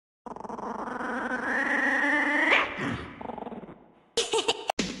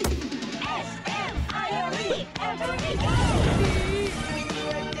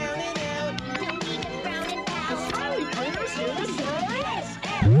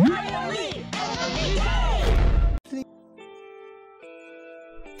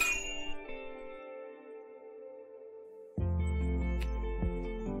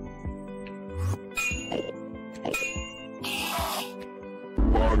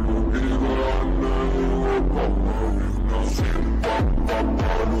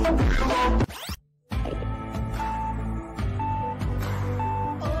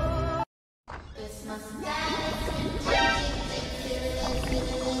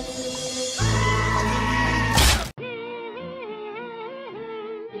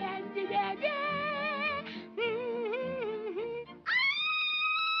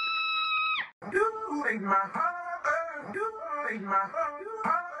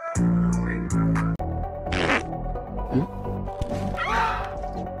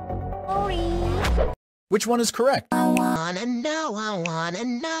Which one is correct? I wanna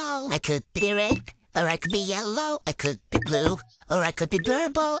know. I could be red, or I could be yellow. I could be blue, or I could be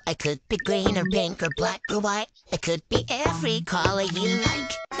purple. I could be green or pink or black or white. I could be every color you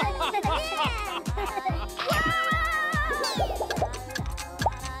like.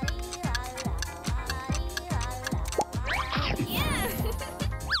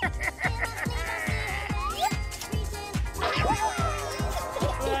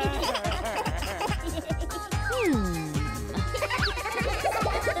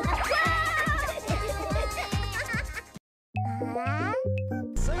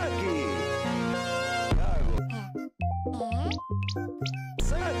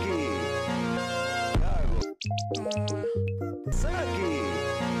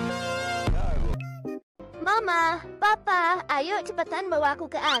 Mama, Papa, ayo cepetan bawa aku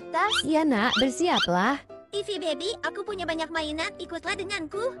ke atas. Iya nak, bersiaplah. TV baby, aku punya banyak mainan, ikutlah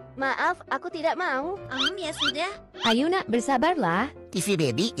denganku. Maaf, aku tidak mau. Ya sudah. Ayo nak, bersabarlah. TV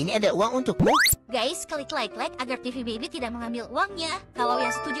baby, ini ada uang untukmu. Guys, klik like agar TV baby tidak mengambil uangnya. Kalau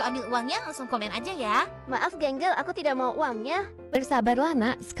yang setuju ambil uangnya, langsung komen aja ya. Maaf Gangle, aku tidak mau uangnya. Bersabarlah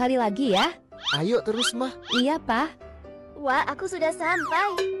nak, sekali lagi ya. Ayo terus mah. Iya Pak. Wah, aku sudah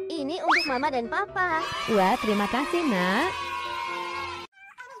sampai. Ini untuk Mama dan Papa. Wah, terima kasih nak.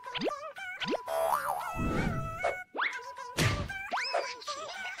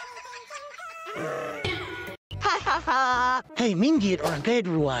 Hei, minggir orang kaya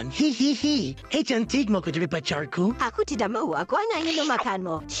duluan. Hihihi. Hei cantik, mau kau jadi pacarku? Aku tidak mau, aku hanya ingin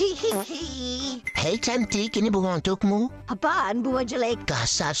memakanmu. Hihihi. Hei cantik, ini bunga untukmu. Apaan bunga jelek?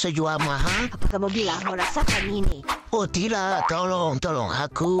 Dasar sejual mahal. Apa kamu bilang mau rasakan ini? Oh tidak, tolong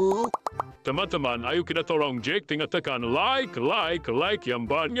aku. Teman-teman, ayo kita tolong Jake dengan tekan like yang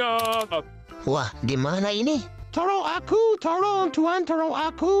banyak. Wah, di mana ini? Tolong aku, tolong Tuan, tolong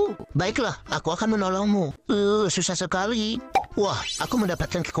aku. Baiklah, aku akan menolongmu. Susah sekali. Wah, aku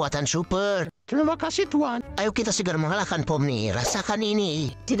mendapatkan kekuatan super. Terima kasih Tuan. Ayo kita segera mengalahkan Pomni. Rasakan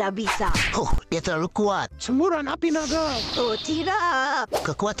ini. Tidak bisa. Dia terlalu kuat. Semburan api naga. Oh tidak.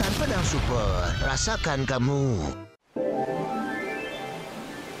 Kekuatan pedang super. Rasakan kamu.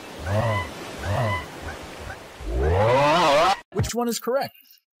 Which one is correct?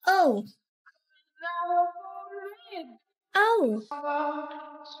 Oh. Oh.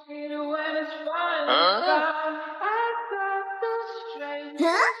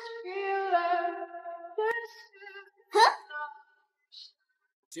 Huh?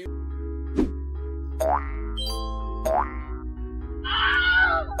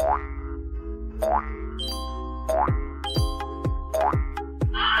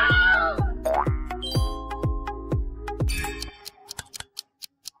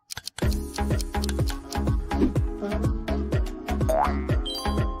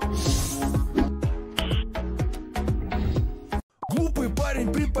 Глупый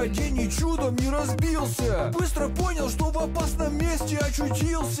парень при падении чудом не разбился. Быстро понял, что в опасном месте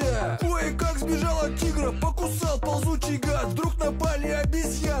очутился. Кое-как сбежал от тигра, покусал ползучий гад. Вдруг напали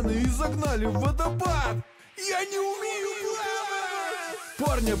обезьяны и загнали в водопад. Я не умею плавать!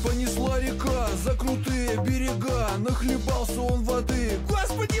 Парня понесла река за крутые берега. Нахлебался он воды.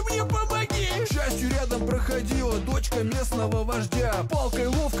 Господи, мне помоги! К счастью, рядом проходила дочка местного вождя. Палкой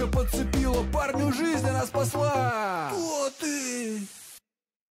ловко подцепила, парню жизнь она спасла. Кто ты?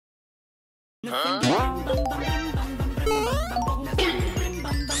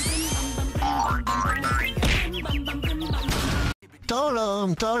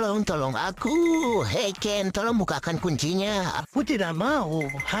 Tolong aku. Hei Caine, tolong bukakan kuncinya. Aku tidak mau.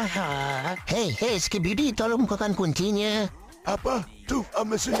 Haha. Hei Skibidi, tolong bukakan kuncinya. Apa? Tuh,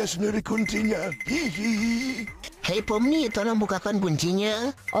 mesinnya sendiri kuncinya. Hihihi. Hei Pomni, tolong bukakan kuncinya.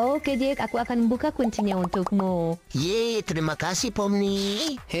 Oke Jack, aku akan buka kuncinya untukmu. Yeay, terima kasih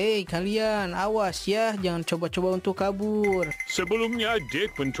Pomni. Hei kalian, awas ya, jangan coba-coba untuk kabur. Sebelumnya,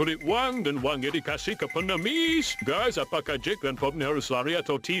 Jake mencuri uang dan uangnya dikasih ke pengemis. Guys, apakah Jake dan Pomni harus lari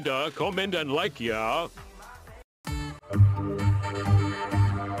atau tidak? Komen dan like ya.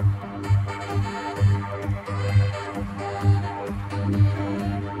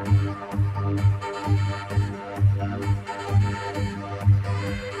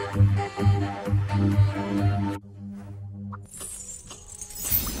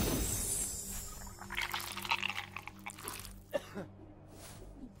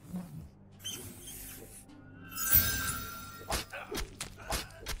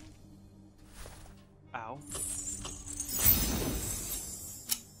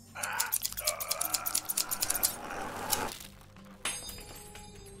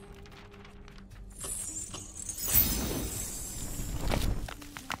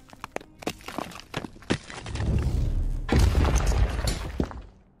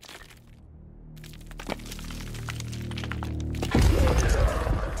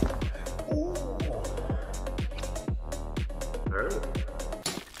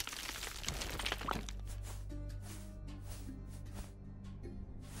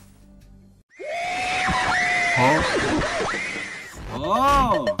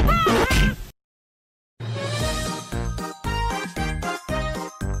 no!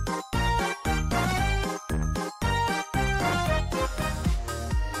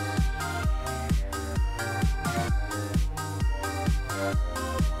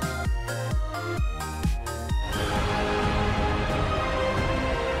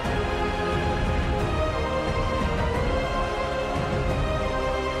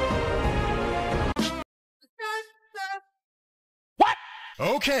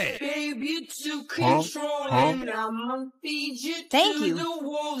 Okay. Baby, to control and I'ma feed you Thank to you. the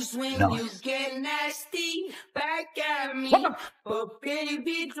wolves when Nice. you get nasty back at me. But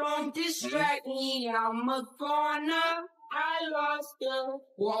baby, don't distract me. I'm a goner. I lost her.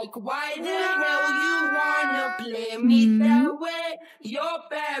 Like, why the hell you wanna play me that way? You're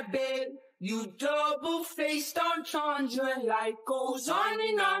bad, babe. You double-faced entendre. Life goes on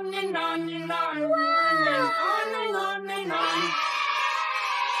and on and on and on and on and on and on.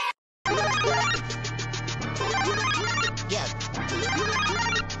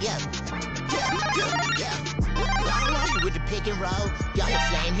 Alright, with the pick and roll, y'all are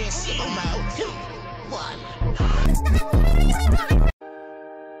playing here slow-mo. 2, 1.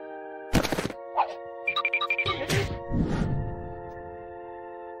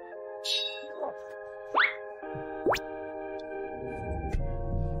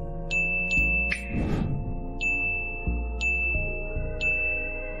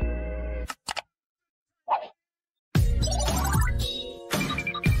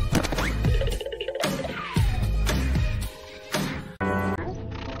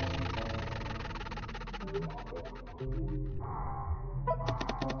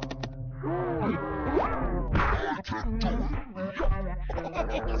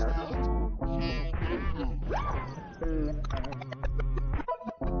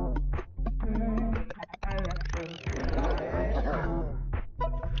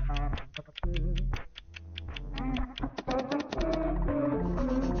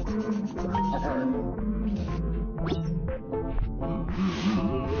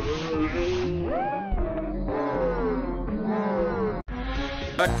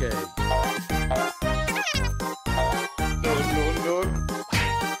 Okay. No, no, no.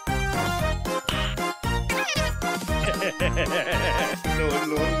 No,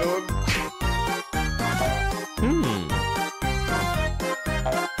 no, no.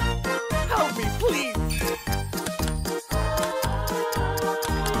 Help me, please.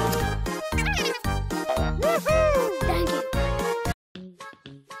 Thank you.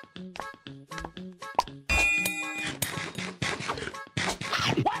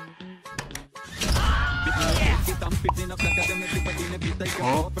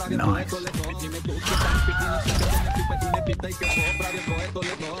 Oh, nice.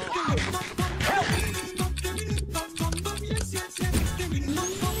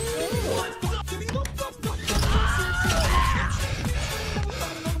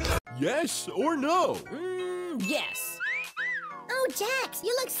 Yes or no? Yes. Oh, Jax,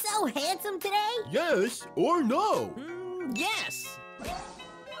 you look so handsome today. Yes or no? Yes.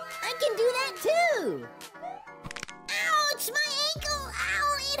 I can do that too. Ouch, my ankle.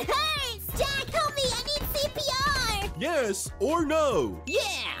 Ow, it hurts. Jack, help me. I need CPR. Yes or no?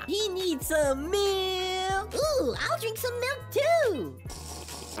 Yeah, he needs some milk. Ooh, I'll drink some milk too.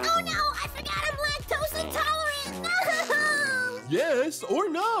 Oh no, I forgot I'm lactose intolerant. No. Yes or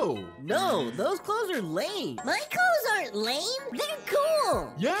no? No, those clothes are lame. My clothes aren't lame. They're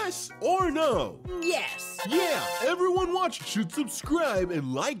cool. Yes or no? Yes. Yeah, everyone watching should subscribe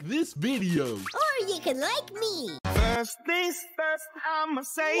and like this video. Or you can like me. First things first, I'ma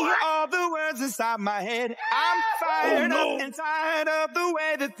say all the words inside my head. I'm fired up and tired of the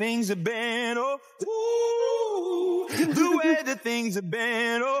way that things have been. Oh, ooh, the way that things have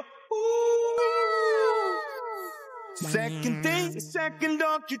been. Oh, ooh. Second thing, second,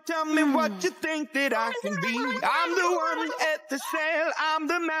 don't you tell me what you think that I can be. I'm the one at the sail, I'm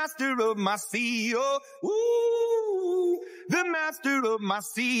the master of my sea. Oh, ooh, the master of my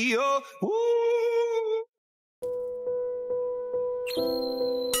sea. Oh, ooh.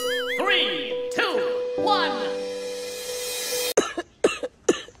 3, 2, 1.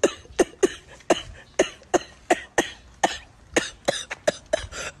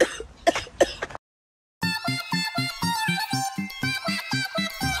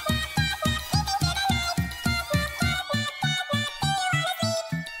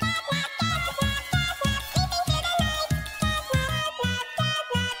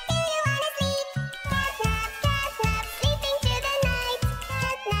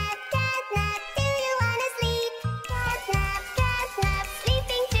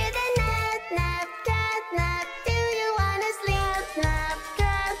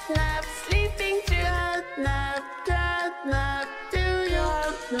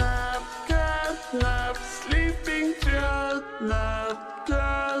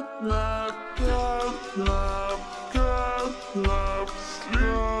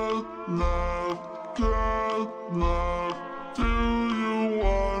 Do you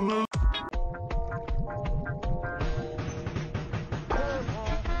wanna?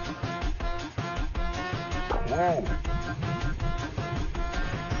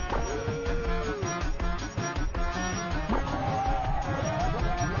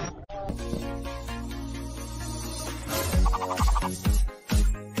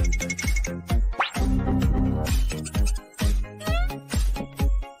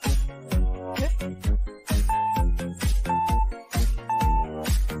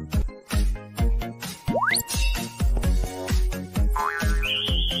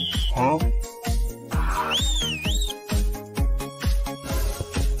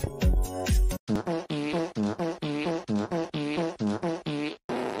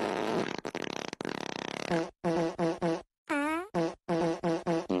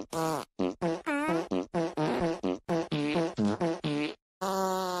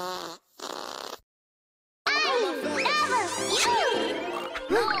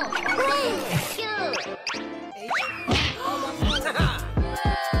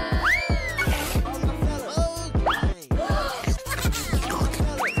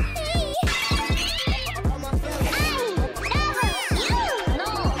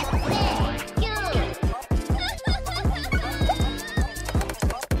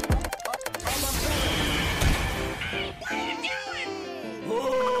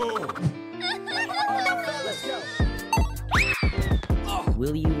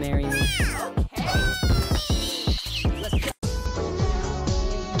 Will you marry me?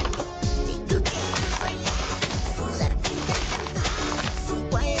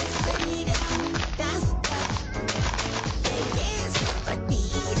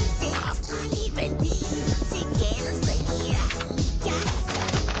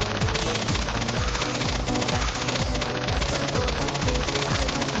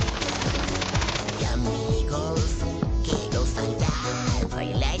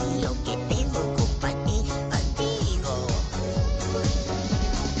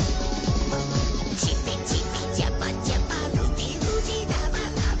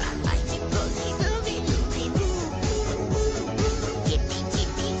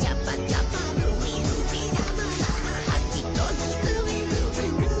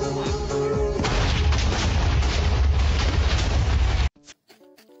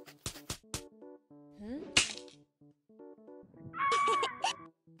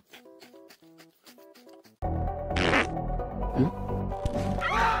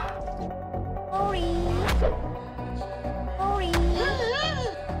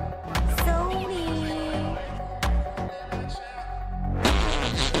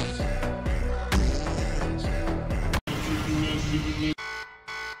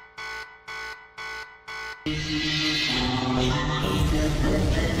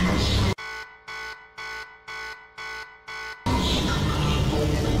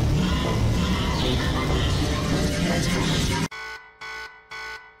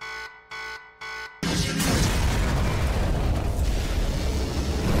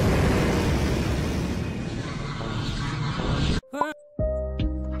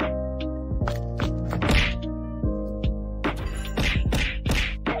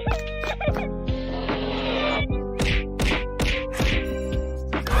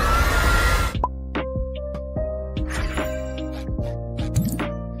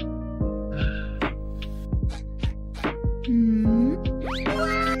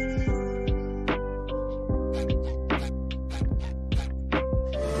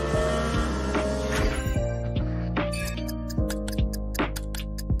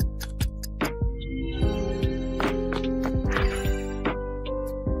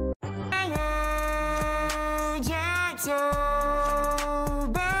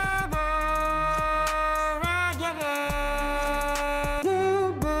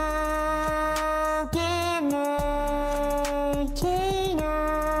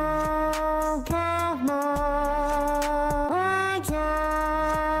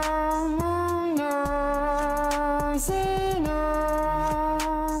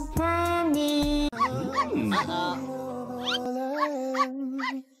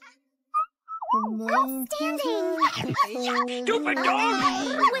 Outstanding! Stupid dog!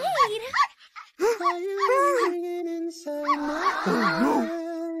 Wait!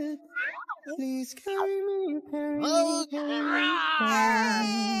 Please carry me,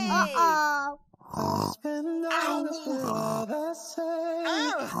 uh-oh. Spend all the love I say.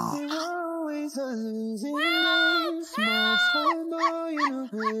 You're always a losing game. Small boy in a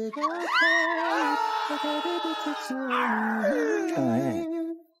big arcade. I gotta be picturing.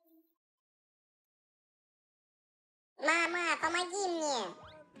 Мама, помоги мне!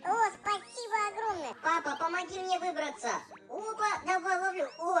 О, спасибо! помоги мне выбраться. Опа, давай ловлю.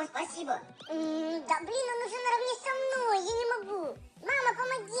 О, спасибо. Да блин, он уже наравне со мной, я не могу. Мама,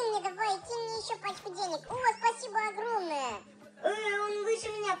 помоги мне, давай, кинь мне еще пачку денег. О, спасибо огромное. Он выше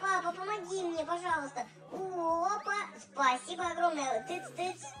меня, папа, помоги мне, пожалуйста. Опа, спасибо огромное.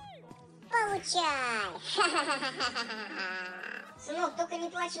 Тыц-тыц. Получай. Сынок, только не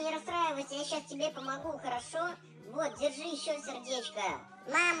плачь, не расстраивайся, я сейчас тебе помогу, хорошо? Вот, держи еще сердечко.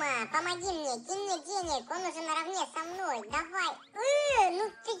 Мама, помоги мне, кинь мне денег, он уже наравне со мной, давай.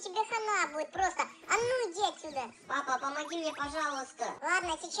 Ну ты тебе хана будет просто. А ну иди отсюда. Папа, помоги мне, пожалуйста.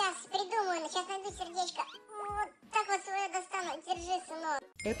 Ладно, сейчас придумаю, сейчас найду сердечко. Вот так вот свое достану, держи, сынок.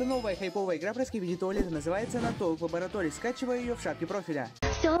 Это новая хайповая игра про скибиди туалета, называется она Talk Laboratory. Скачивай ее в шапке профиля.